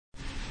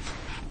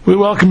We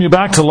welcome you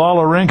back to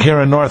Lawler Rink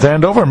here in North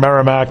Andover.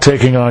 Merrimack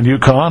taking on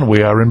UConn.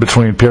 We are in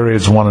between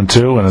periods 1 and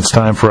 2, and it's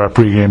time for our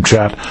pregame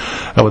chat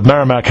with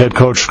Merrimack head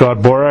coach Scott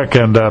Borek.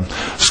 And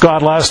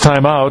Scott, last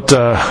time out,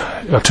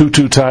 a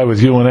 2-2 tie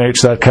with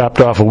UNH. That capped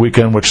off a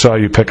weekend which saw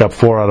you pick up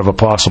 4 out of a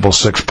possible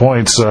 6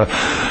 points.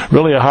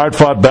 Really a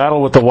hard-fought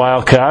battle with the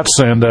Wildcats,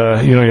 and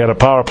you had a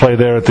power play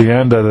there at the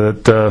end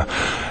that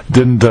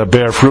didn't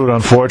bear fruit,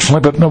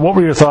 unfortunately. But what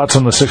were your thoughts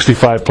on the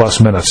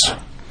 65-plus minutes?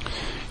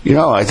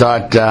 I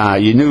thought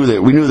we knew that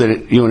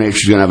UNH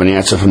was going to have an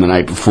answer from the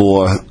night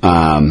before.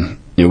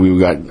 We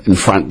got in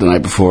front the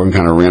night before and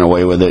kind of ran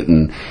away with it,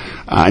 and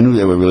I knew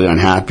they were really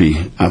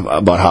unhappy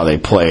about how they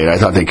played. I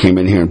thought they came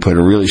in here and played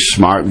a really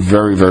smart,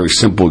 very, very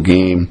simple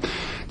game.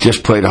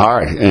 Just played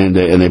hard, and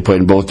they played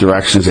in both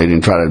directions. They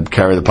didn't try to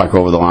carry the puck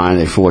over the line.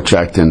 They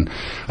forechecked, and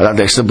I thought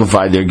they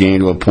simplified their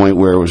game to a point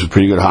where it was a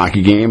pretty good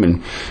hockey game,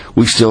 and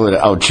we still had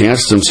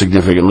outchanced them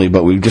significantly,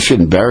 but we just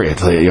didn't bury it.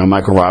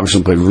 Michael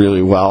Robinson played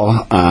really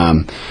well.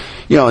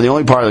 The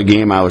only part of the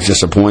game I was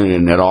disappointed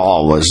in at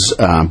all was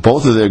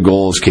both of their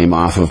goals came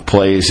off of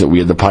plays that we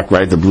had the puck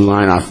right at the blue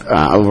line,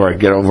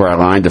 get over our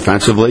line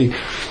defensively.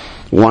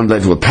 One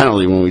led to a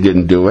penalty when we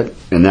didn't do it,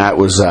 and that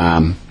was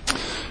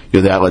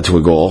that led to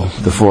a goal,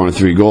 the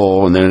 4-on-3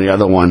 goal, and then the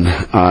other one,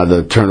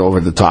 the turnover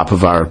at the top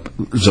of our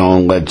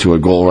zone led to a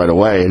goal right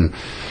away. And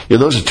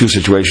those are two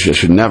situations that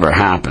should never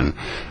happen.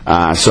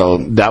 So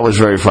that was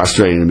very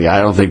frustrating to me. I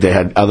don't think they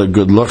had other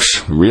good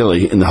looks,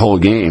 really, in the whole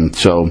game.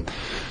 So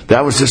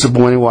that was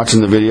disappointing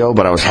watching the video,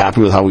 but I was happy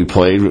with how we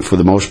played for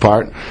the most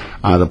part.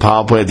 The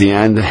power play at the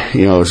end,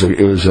 it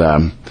was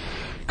a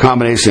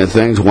combination of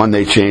things. One,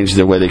 they changed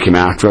the way they came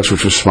after us,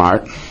 which was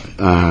smart.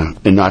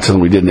 And not something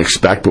we didn't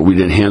expect, but we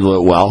didn't handle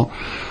it well.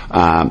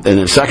 And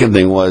the second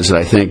thing was that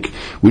I think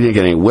we didn't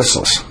get any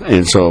whistles.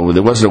 And so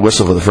there wasn't a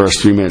whistle for the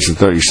first 3 minutes and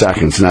 30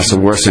 seconds, and that's the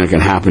worst thing that can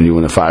happen to you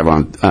in a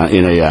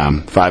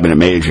 5-minute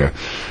major,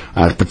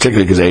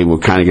 particularly because they were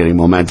kind of getting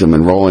momentum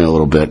and rolling a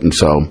little bit. And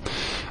so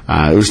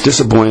it was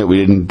disappointing that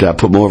we didn't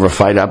put more of a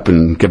fight up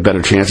and get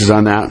better chances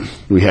on that.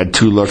 We had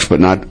 2 looks, but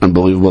not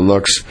unbelievable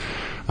looks.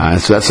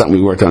 So that's something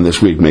we worked on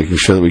this week, making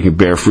sure that we can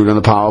bear fruit on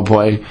the power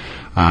play.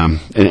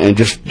 And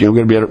just, we're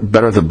going to be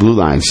better at the blue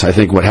lines. I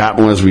think what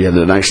happened was we had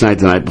a nice night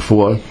the night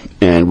before,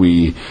 and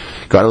we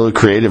got a little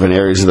creative in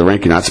areas of the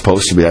rink you're not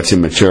supposed to be. That's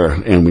immature,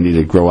 and we need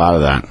to grow out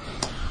of that.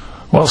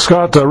 Well,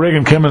 Scott,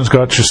 Reagan Kimmins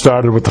got you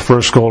started with the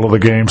first goal of the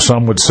game.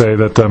 Some would say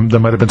that there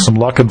might have been some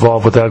luck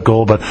involved with that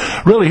goal, but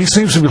really he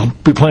seems to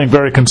be playing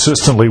very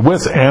consistently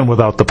with and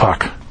without the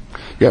puck.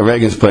 Yeah,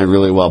 Reagan's playing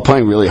really well,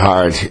 playing really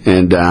hard,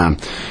 and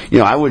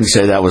I wouldn't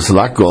say that was the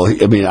luck goal.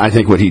 I mean, I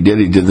think what he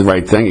did the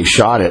right thing. He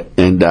shot it,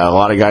 and a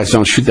lot of guys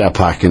don't shoot that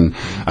puck, and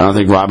I don't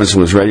think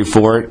Robinson was ready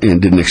for it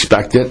and didn't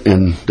expect it,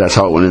 and that's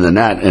how it went in the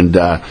net. And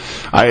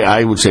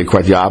I would say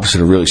quite the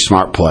opposite, a really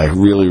smart play,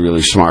 really,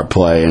 really smart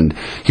play, and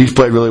he's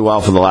played really well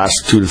for the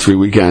last 2 to 3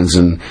 weekends,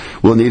 and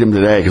we'll need him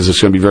today because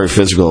it's going to be very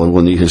physical, and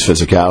we'll need his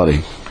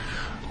physicality.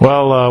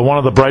 Well, one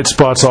of the bright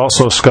spots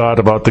also, Scott,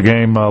 about the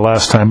game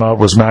last time out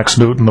was Max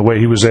Newton, the way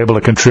he was able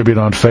to contribute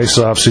on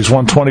faceoffs. He's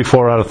won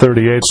 24 out of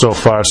 38 so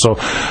far, so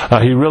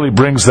he really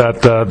brings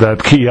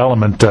that key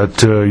element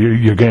to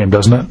your game,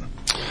 doesn't it?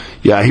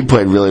 Yeah, he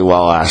played really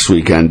well last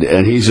weekend,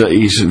 and he's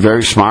a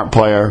very smart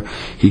player.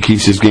 He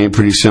keeps his game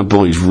pretty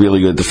simple. He's really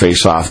good at the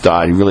face-off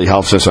dot. He really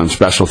helps us on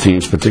special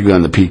teams, particularly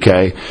on the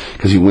PK,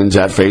 because he wins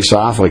that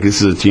face-off. Like,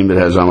 this is a team that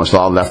has almost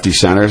all lefty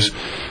centers,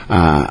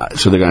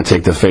 so they're going to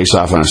take the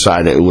face-off on a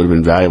side that it would have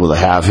been valuable to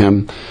have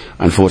him.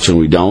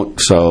 Unfortunately, we don't,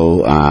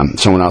 so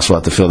someone else will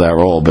have to fill that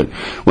role. But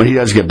when he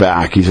does get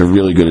back, he's a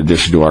really good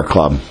addition to our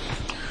club.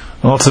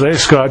 Well, today,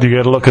 Scott, you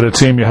get a look at a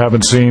team you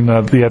haven't seen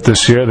yet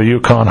this year, the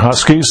UConn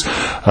Huskies.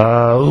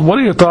 What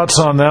are your thoughts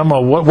on them?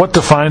 What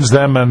defines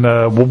them, and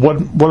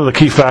what are the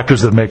key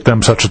factors that make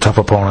them such a tough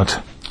opponent?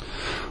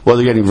 Well,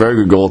 they're getting very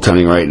good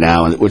goaltending right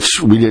now,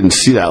 which we didn't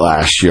see that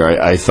last year.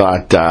 I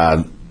thought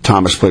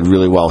Thomas played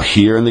really well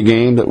here in the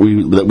game that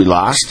we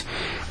lost.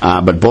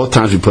 But both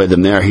times we played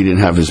them there, he didn't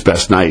have his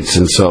best nights.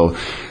 And so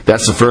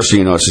that's the first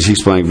thing you notice is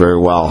he's playing very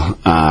well.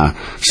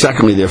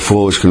 Secondly, their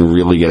forwards can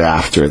really get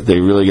after it.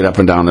 They really get up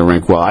and down the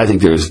rink well. I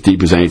think they're as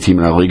deep as any team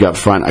in our league up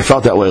front. I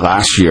felt that way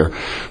last year,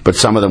 but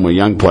some of them were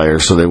young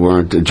players, so they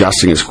weren't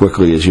adjusting as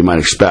quickly as you might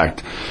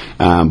expect.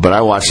 But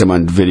I watched them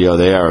on video.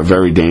 They are a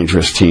very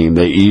dangerous team.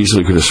 They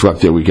easily could have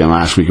swept their weekend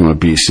last weekend with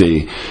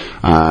BC.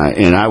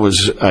 And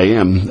I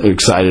am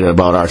excited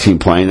about our team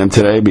playing them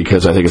today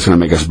because I think it's going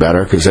to make us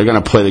better because they're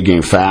going to play the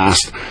game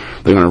fast.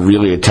 They're going to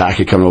really attack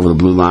it coming over the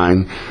blue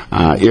line.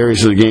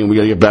 Areas of the game we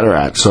got to get better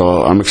at.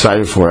 So I'm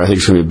excited for it. I think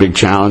it's going to be a big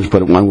challenge,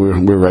 but one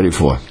we're ready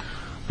for.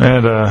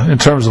 And in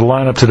terms of the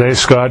lineup today,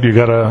 Scott, you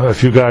got a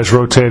few guys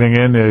rotating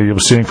in. You'll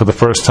be seeing for the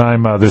first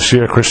time this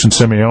year. Christian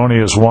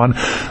Simeone is one.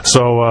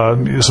 So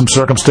some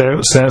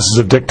circumstances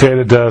have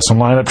dictated some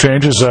lineup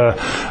changes.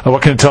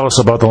 What can you tell us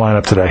about the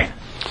lineup today?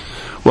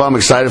 Well, I'm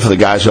excited for the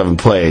guys who haven't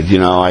played.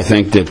 I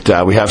think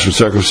that we have some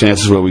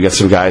circumstances where we get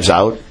some guys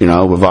out.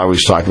 We've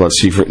always talked about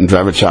Seifert and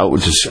Drevich out,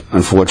 which is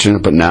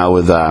unfortunate. But now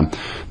with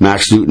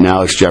Max Newton,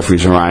 Alex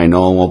Jeffries, and Ryan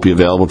Nolan won't be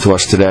available to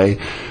us today,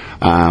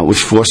 which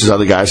forces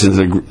other guys into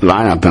the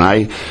lineup. And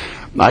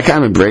I kind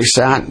of embrace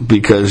that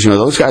because,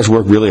 those guys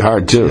work really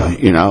hard too,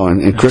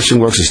 and Christian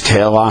works his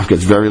tail off,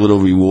 gets very little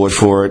reward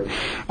for it.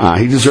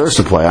 He deserves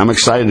to play. I'm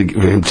excited for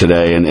him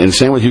today. And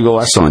same with Hugo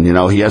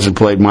Esselin. He hasn't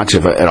played much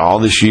at all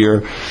this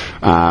year.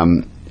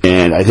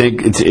 And I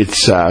think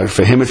it's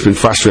for him it's been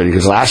frustrating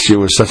because last year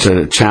was such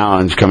a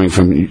challenge coming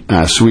from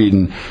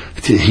Sweden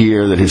to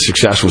hear that his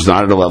success was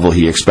not at a level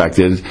he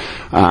expected.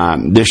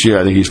 This year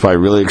I think he's probably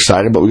really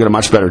excited, but we got a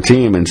much better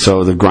team, and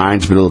so the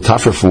grind's been a little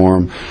tougher for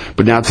him.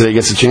 But now today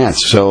gets a chance,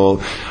 so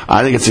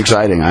I think it's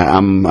exciting.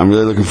 I'm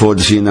really looking forward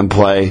to seeing them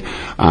play,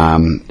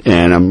 and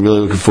I'm really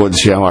looking forward to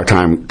see how our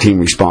team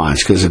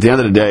responds. Because at the end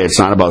of the day, it's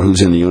not about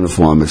who's in the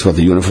uniform; it's what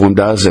the uniform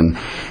does, and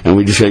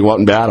we just got to go out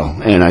and battle.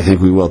 And I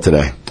think we will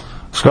today.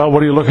 Scott,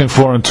 what are you looking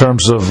for in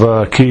terms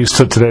of keys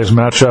to today's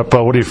matchup?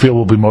 What do you feel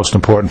will be most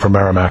important for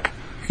Merrimack?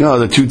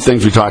 The two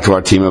things we talked to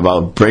our team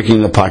about,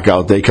 breaking the puck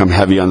out, they come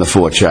heavy on the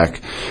forecheck,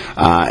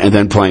 and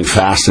then playing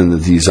fast in the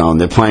D zone.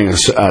 They're playing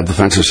a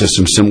defensive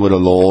system similar to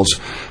Lowell's.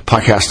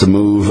 Puck has to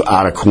move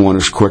out of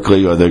corners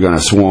quickly or they're going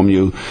to swarm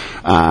you.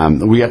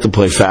 We have to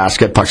play fast,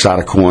 get pucks out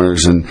of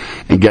corners, and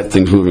get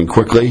things moving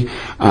quickly.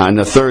 And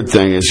the third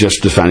thing is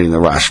just defending the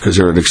rush, because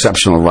they're an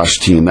exceptional rush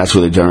team. That's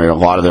where they generate a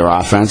lot of their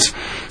offense.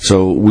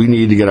 So we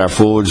need to get our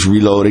forwards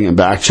reloading and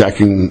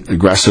back-checking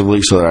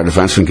aggressively so that our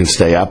defensemen can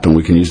stay up and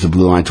we can use the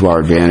blue line to our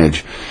advantage.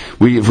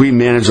 If we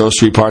manage those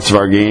three parts of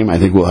our game, I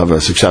think we'll have a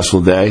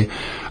successful day.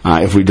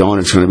 If we don't,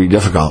 it's going to be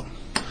difficult.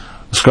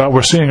 Scott,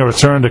 we're seeing a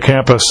return to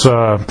campus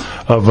of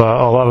a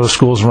lot of the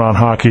schools around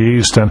Hockey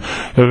East, and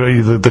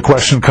the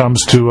question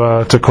comes to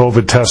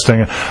COVID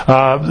testing.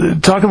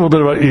 Talk a little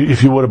bit about,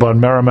 if you would, about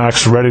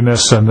Merrimack's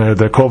readiness and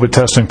their COVID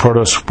testing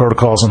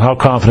protocols, and how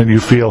confident you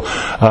feel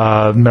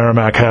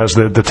Merrimack has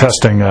the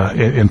testing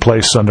in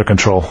place under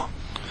control.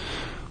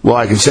 Well,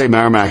 I can say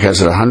Merrimack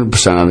has it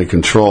 100% under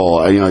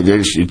control.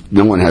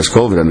 No one has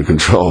COVID under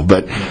control,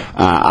 but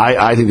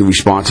I think the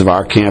response of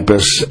our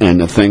campus and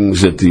the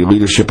things that the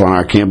leadership on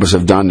our campus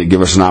have done to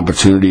give us an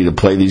opportunity to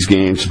play these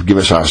games, to give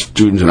us our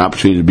students an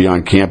opportunity to be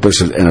on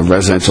campus in a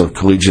residential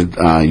collegiate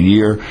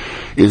year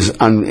is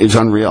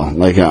unreal.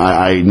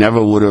 I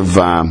never would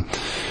have.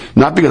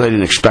 Not because I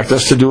didn't expect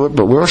us to do it,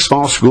 but we're a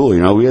small school.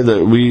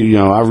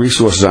 Our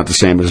resources aren't the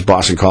same as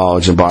Boston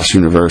College and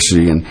Boston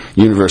University and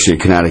University of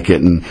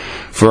Connecticut. And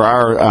for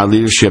our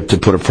leadership to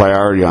put a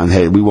priority on,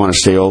 hey, we want to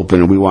stay open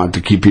and we want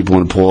to keep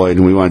people employed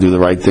and we want to do the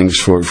right things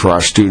for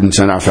our students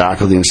and our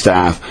faculty and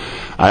staff,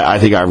 I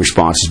think our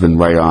response has been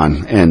right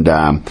on. And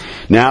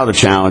now the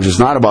challenge is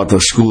not about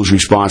the school's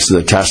response to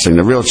the testing.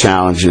 The real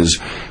challenge is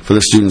for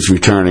the students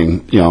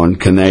returning, and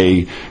can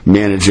they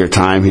manage their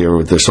time here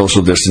with the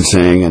social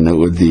distancing and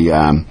with the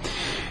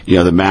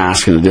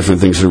mask and the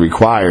different things that are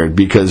required.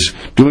 Because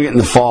doing it in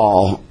the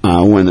fall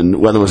when the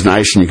weather was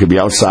nice and you could be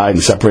outside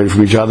and separated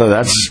from each other,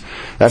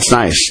 that's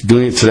nice.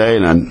 Doing it today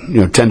in a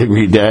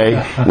 10-degree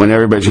day when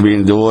everybody's going to be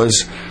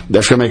indoors,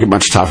 that's going to make it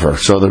much tougher.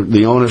 So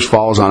the onus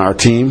falls on our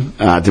team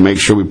to make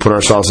sure we put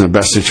ourselves in the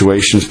best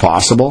situations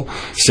possible,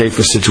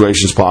 safest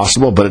situations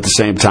possible, but at the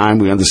same time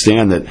we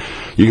understand that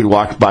you could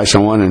walk by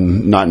someone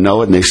and not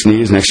know it and they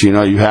sneeze, next thing you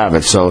know you have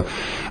it. So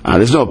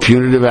there's no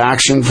punitive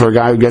action for a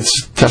guy who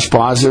gets test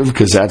positive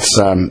because that's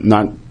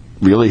not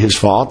really his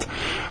fault.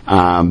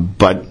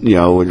 But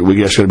we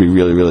just got to be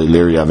really, really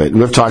leery of it.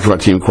 And we've talked to our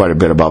team quite a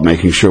bit about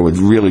making sure we're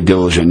really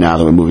diligent now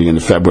that we're moving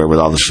into February with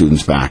all the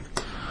students back.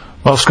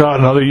 Well, Scott,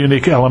 another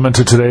unique element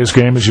to today's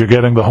game is you're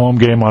getting the home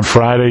game on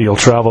Friday. You'll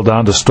travel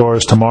down to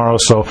Storrs tomorrow.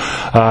 So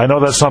I know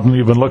that's something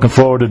you've been looking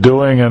forward to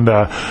doing. And,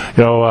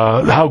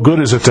 how good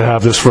is it to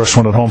have this first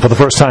one at home for the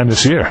first time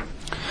this year?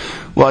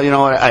 Well, you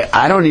know what?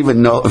 I don't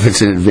even know if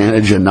it's an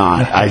advantage or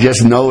not. I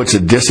just know it's a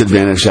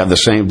disadvantage to have the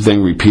same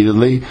thing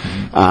repeatedly.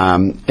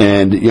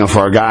 For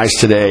our guys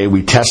today,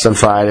 we test on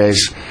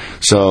Fridays.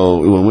 So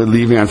when we're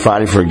leaving on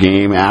Friday for a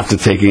game after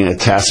taking a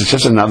test, it's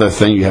just another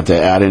thing you have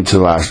to add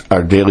into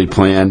our daily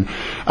plan.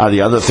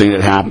 The other thing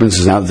that happens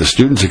is now that the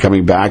students are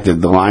coming back, the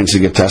lines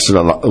get tested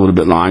a little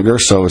bit longer,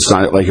 so it's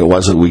not like it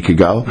was a week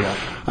ago.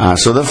 Yeah.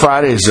 So the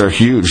Fridays are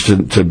huge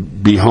to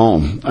be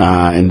home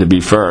and to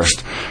be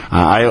first.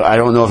 I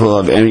don't know if it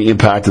will have any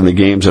impact on the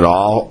games at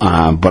all,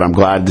 but I'm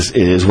glad it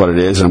is what it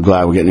is, and I'm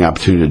glad we're getting the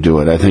opportunity to do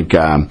it. I think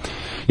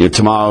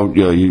tomorrow,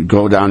 you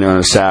go down there on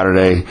a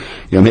Saturday,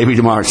 maybe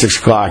tomorrow at 6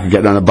 o'clock, you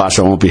get on the bus,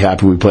 I won't be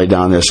happy we play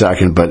down there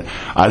second, but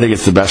I think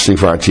it's the best thing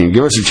for our team.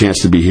 Give us a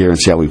chance to be here and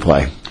see how we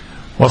play.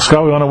 Well,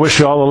 Scott, we want to wish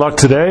you all the luck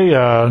today.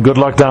 Good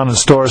luck down in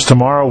Storrs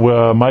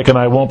tomorrow. Mike and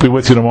I won't be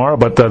with you tomorrow,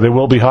 but there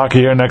will be hockey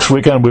here next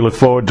weekend. We look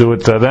forward to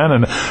it then.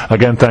 And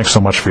again, thanks so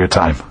much for your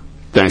time.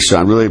 Thanks,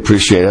 John. Really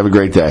appreciate it. Have a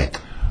great day.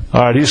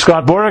 All right, he's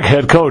Scott Borick,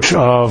 head coach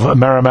of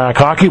Merrimack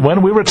Hockey.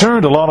 When we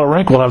return to Lalo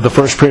Rink, we'll have the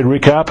first period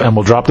recap, and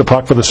we'll drop the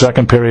puck for the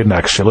second period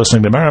next. You're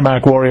listening to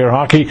Merrimack Warrior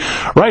Hockey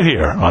right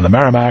here on the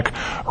Merrimack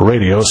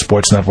Radio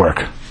Sports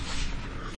Network.